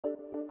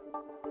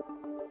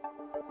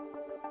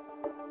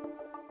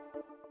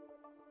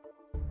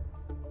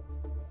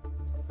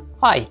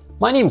Hi,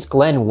 my name is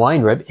Glenn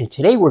Weinreb, and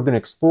today we're going to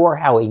explore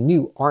how a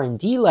new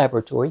R&D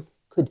laboratory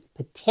could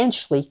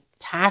potentially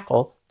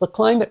tackle the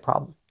climate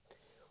problem.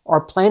 Our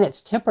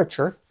planet's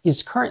temperature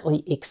is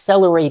currently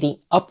accelerating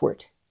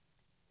upward.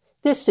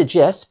 This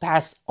suggests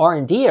past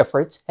R&D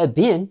efforts have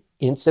been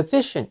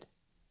insufficient.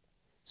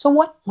 So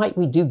what might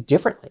we do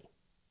differently?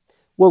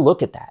 We'll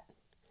look at that.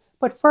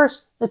 But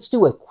first, let's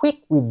do a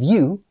quick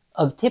review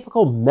of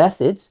typical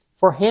methods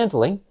for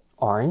handling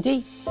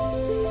R&D.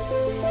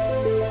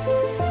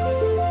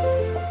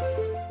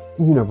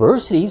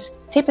 Universities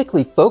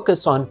typically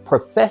focus on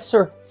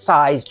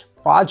professor-sized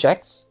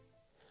projects,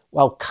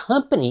 while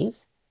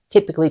companies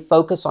typically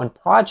focus on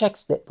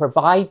projects that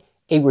provide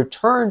a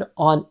return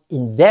on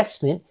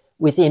investment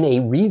within a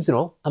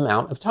reasonable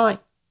amount of time.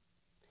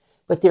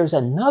 But there's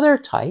another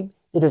type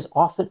that is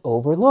often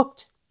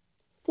overlooked.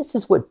 This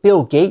is what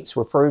Bill Gates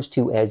refers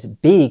to as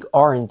big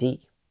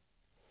R&D.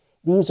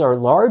 These are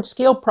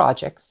large-scale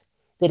projects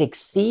that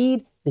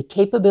exceed the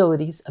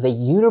capabilities of a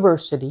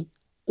university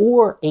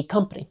or a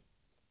company.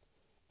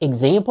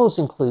 Examples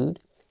include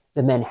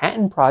the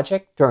Manhattan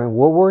Project during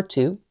World War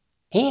II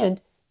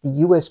and the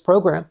U.S.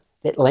 program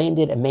that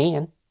landed a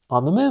man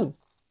on the moon.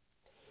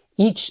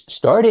 Each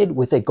started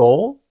with a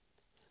goal,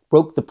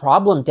 broke the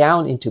problem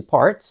down into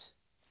parts,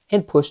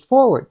 and pushed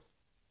forward.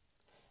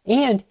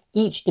 And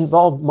each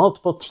involved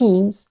multiple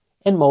teams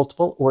and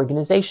multiple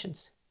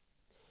organizations.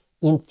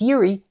 In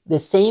theory, the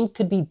same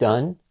could be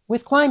done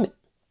with climate.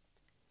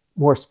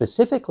 More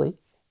specifically,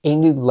 a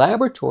new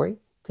laboratory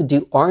could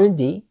do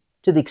R&D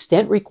to the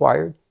extent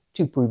required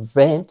to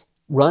prevent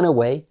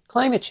runaway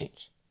climate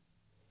change.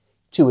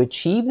 To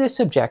achieve this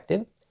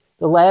objective,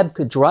 the lab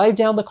could drive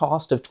down the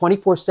cost of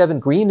 24/7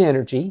 green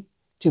energy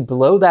to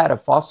below that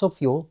of fossil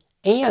fuel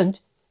and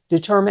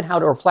determine how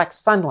to reflect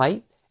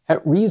sunlight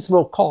at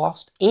reasonable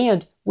cost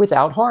and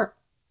without harm.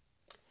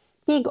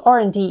 Big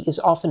R&D is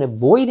often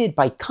avoided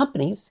by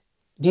companies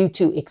due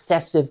to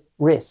excessive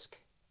risk.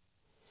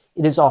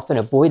 It is often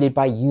avoided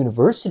by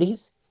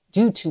universities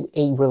due to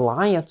a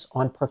reliance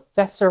on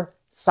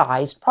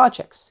professor-sized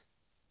projects.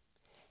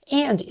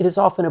 And it is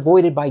often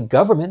avoided by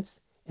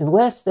governments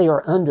unless they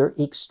are under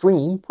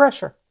extreme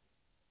pressure.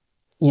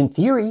 In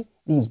theory,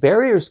 these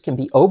barriers can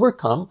be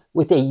overcome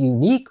with a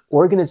unique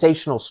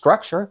organizational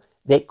structure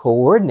that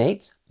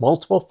coordinates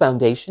multiple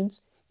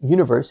foundations,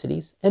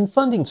 universities, and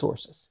funding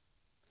sources.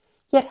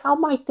 Yet how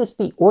might this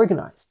be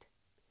organized?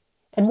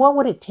 And what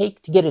would it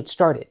take to get it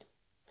started?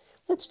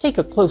 Let's take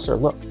a closer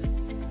look.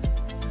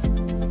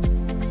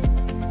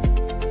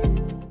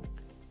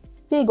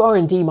 Big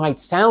R&D might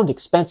sound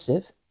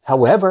expensive.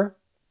 However,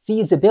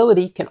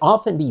 feasibility can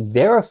often be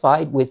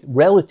verified with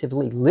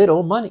relatively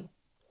little money.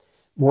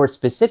 More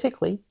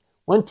specifically,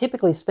 one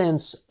typically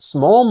spends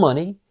small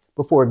money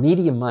before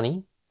medium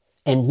money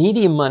and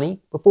medium money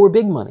before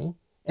big money,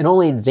 and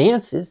only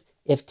advances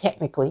if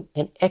technically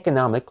and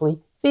economically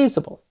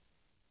feasible.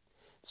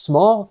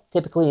 Small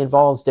typically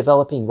involves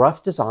developing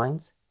rough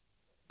designs,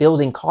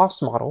 building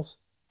cost models,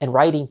 and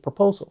writing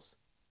proposals.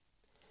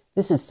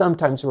 This is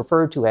sometimes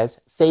referred to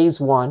as Phase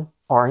 1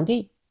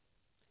 R&D.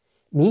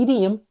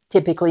 Medium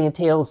typically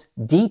entails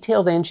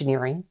detailed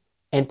engineering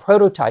and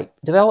prototype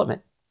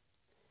development,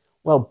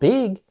 while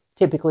big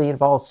typically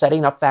involves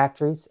setting up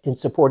factories and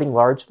supporting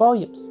large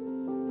volumes.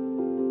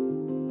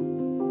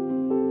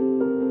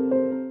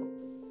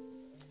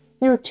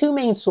 There are two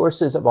main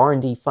sources of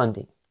R&D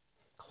funding: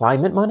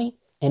 climate money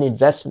and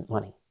investment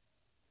money.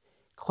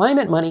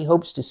 Climate money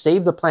hopes to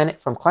save the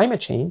planet from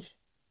climate change,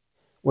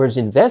 whereas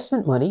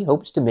investment money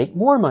hopes to make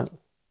more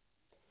money.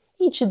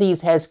 Each of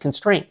these has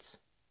constraints.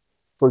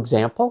 For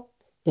example,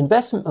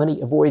 investment money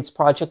avoids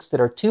projects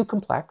that are too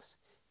complex,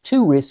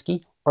 too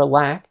risky, or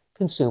lack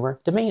consumer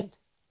demand,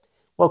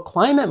 while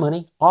climate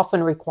money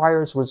often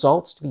requires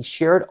results to be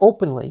shared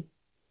openly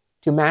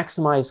to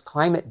maximize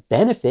climate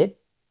benefit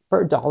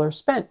per dollar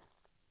spent.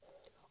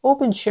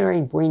 Open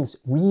sharing brings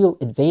real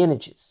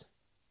advantages.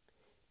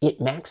 It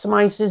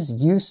maximizes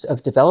use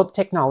of developed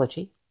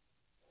technology.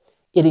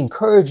 It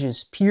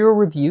encourages peer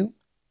review.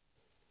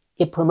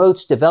 It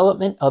promotes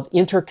development of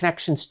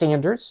interconnection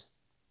standards.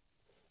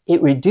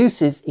 It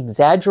reduces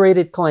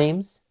exaggerated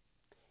claims.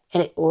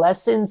 And it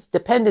lessens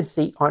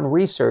dependency on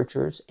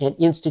researchers and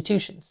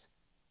institutions.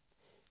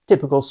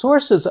 Typical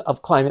sources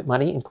of climate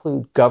money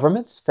include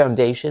governments,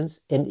 foundations,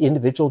 and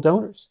individual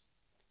donors,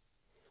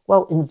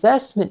 while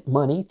investment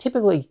money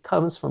typically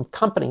comes from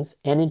companies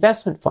and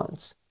investment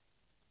funds.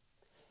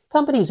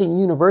 Companies and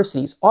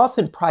universities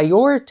often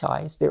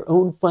prioritize their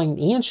own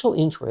financial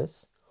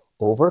interests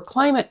over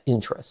climate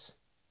interests.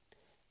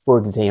 For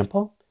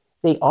example,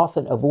 they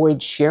often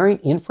avoid sharing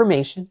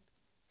information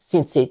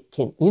since it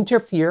can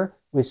interfere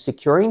with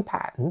securing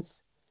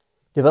patents,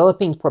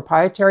 developing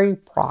proprietary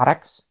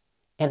products,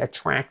 and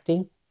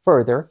attracting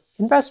further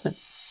investment.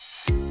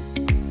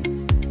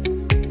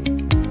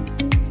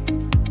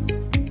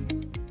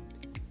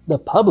 The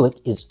public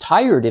is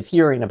tired of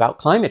hearing about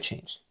climate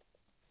change.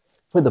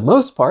 For the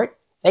most part,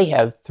 they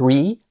have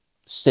 3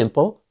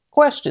 simple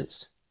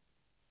questions.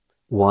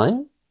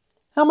 1.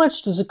 How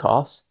much does it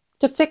cost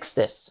to fix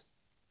this?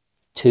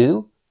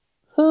 2.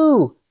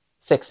 Who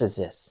fixes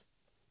this?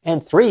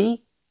 And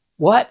 3.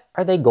 What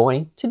are they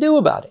going to do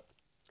about it?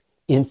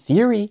 In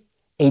theory,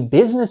 a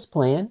business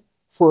plan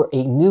for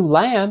a new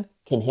lab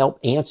can help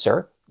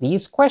answer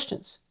these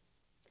questions.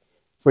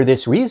 For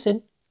this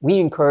reason, we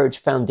encourage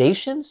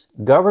foundations,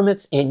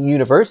 governments, and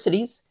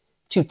universities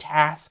to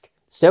task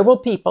several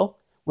people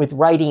with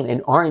writing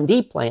an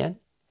R&D plan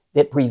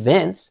that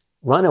prevents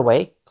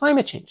runaway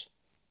climate change.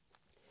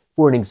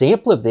 For an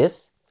example of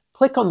this,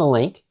 click on the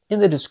link in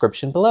the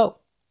description below.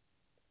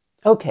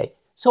 Okay,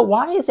 so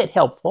why is it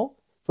helpful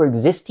for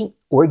existing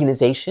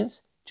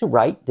organizations to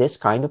write this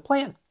kind of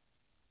plan?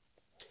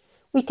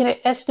 We can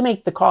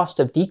estimate the cost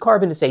of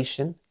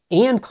decarbonization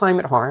and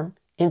climate harm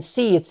and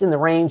see it's in the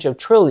range of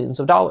trillions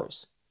of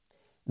dollars.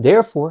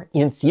 Therefore,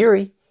 in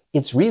theory,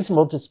 it's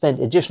reasonable to spend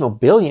additional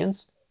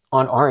billions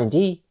on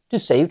R&D to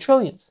save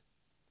trillions.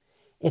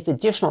 If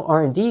additional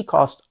R&D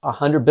cost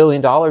 $100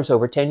 billion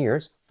over 10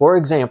 years, for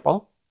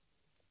example,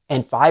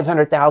 and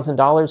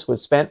 $500,000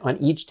 was spent on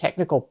each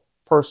technical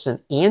person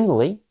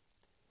annually,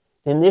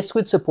 then this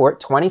would support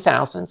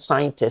 20,000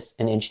 scientists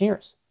and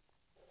engineers.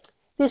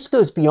 This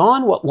goes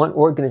beyond what one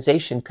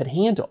organization could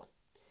handle.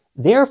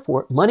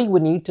 Therefore, money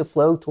would need to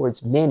flow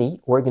towards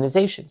many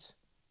organizations.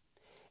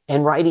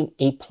 And writing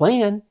a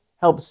plan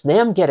helps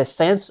them get a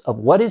sense of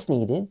what is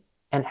needed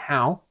and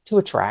how to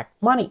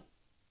attract money.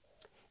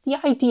 The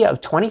idea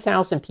of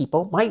 20,000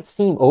 people might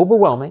seem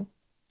overwhelming,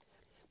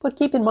 but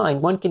keep in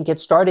mind one can get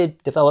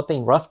started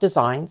developing rough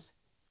designs,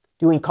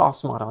 doing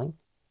cost modeling,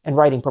 and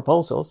writing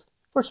proposals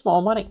for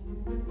small money.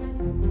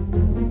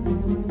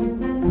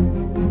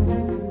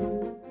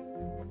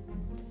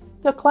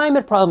 The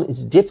climate problem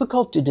is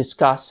difficult to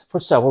discuss for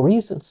several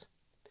reasons.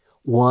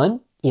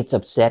 1, it's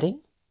upsetting.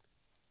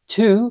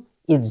 2,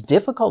 it's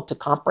difficult to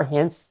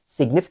comprehend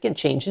significant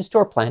changes to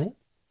our planet.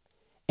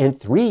 And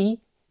 3,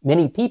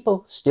 many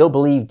people still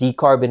believe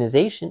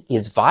decarbonization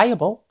is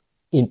viable,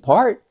 in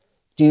part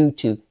due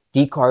to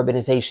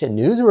decarbonization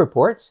news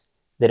reports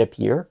that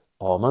appear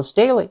almost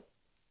daily.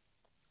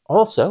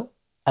 Also,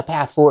 a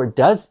path forward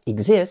does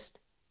exist,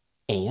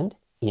 and,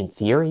 in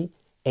theory,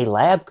 a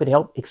lab could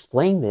help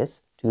explain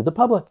this to the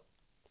public.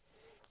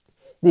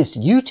 This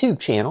YouTube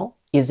channel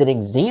is an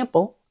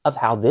example of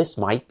how this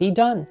might be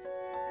done.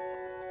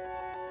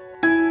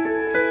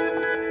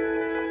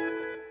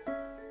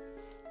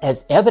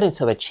 As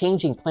evidence of a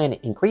changing planet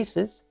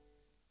increases,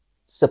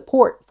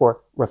 support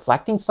for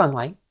reflecting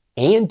sunlight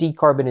and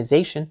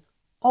decarbonization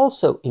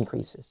also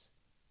increases.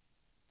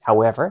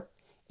 However,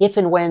 if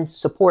and when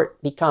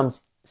support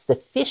becomes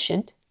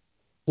sufficient,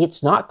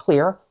 it's not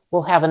clear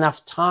we'll have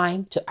enough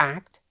time to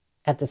act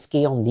at the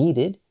scale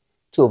needed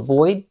to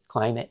avoid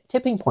climate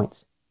tipping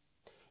points.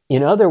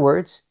 In other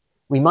words,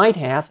 we might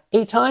have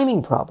a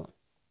timing problem.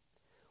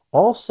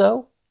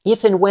 Also,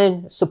 if and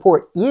when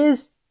support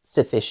is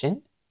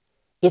sufficient,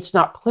 it's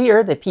not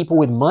clear that people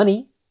with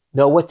money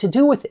know what to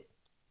do with it.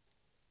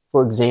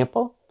 For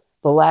example,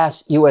 the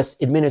last U.S.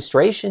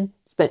 administration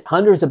spent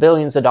hundreds of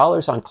billions of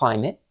dollars on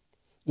climate,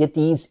 yet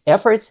these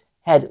efforts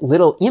had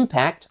little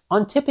impact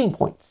on tipping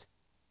points.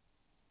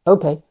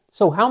 Okay,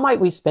 so how might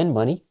we spend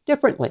money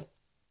differently?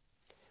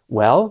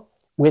 Well,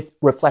 with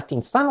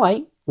reflecting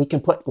sunlight, we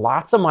can put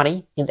lots of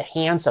money in the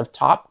hands of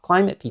top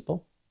climate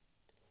people.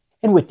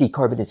 And with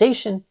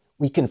decarbonization,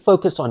 we can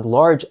focus on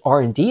large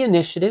R&D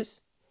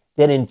initiatives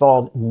that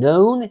involve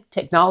known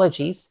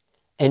technologies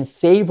and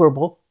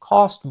favorable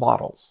cost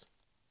models.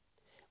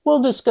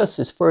 We'll discuss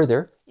this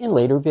further in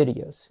later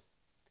videos.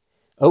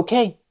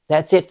 Okay,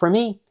 that's it for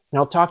me, and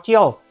I'll talk to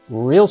y'all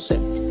real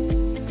soon.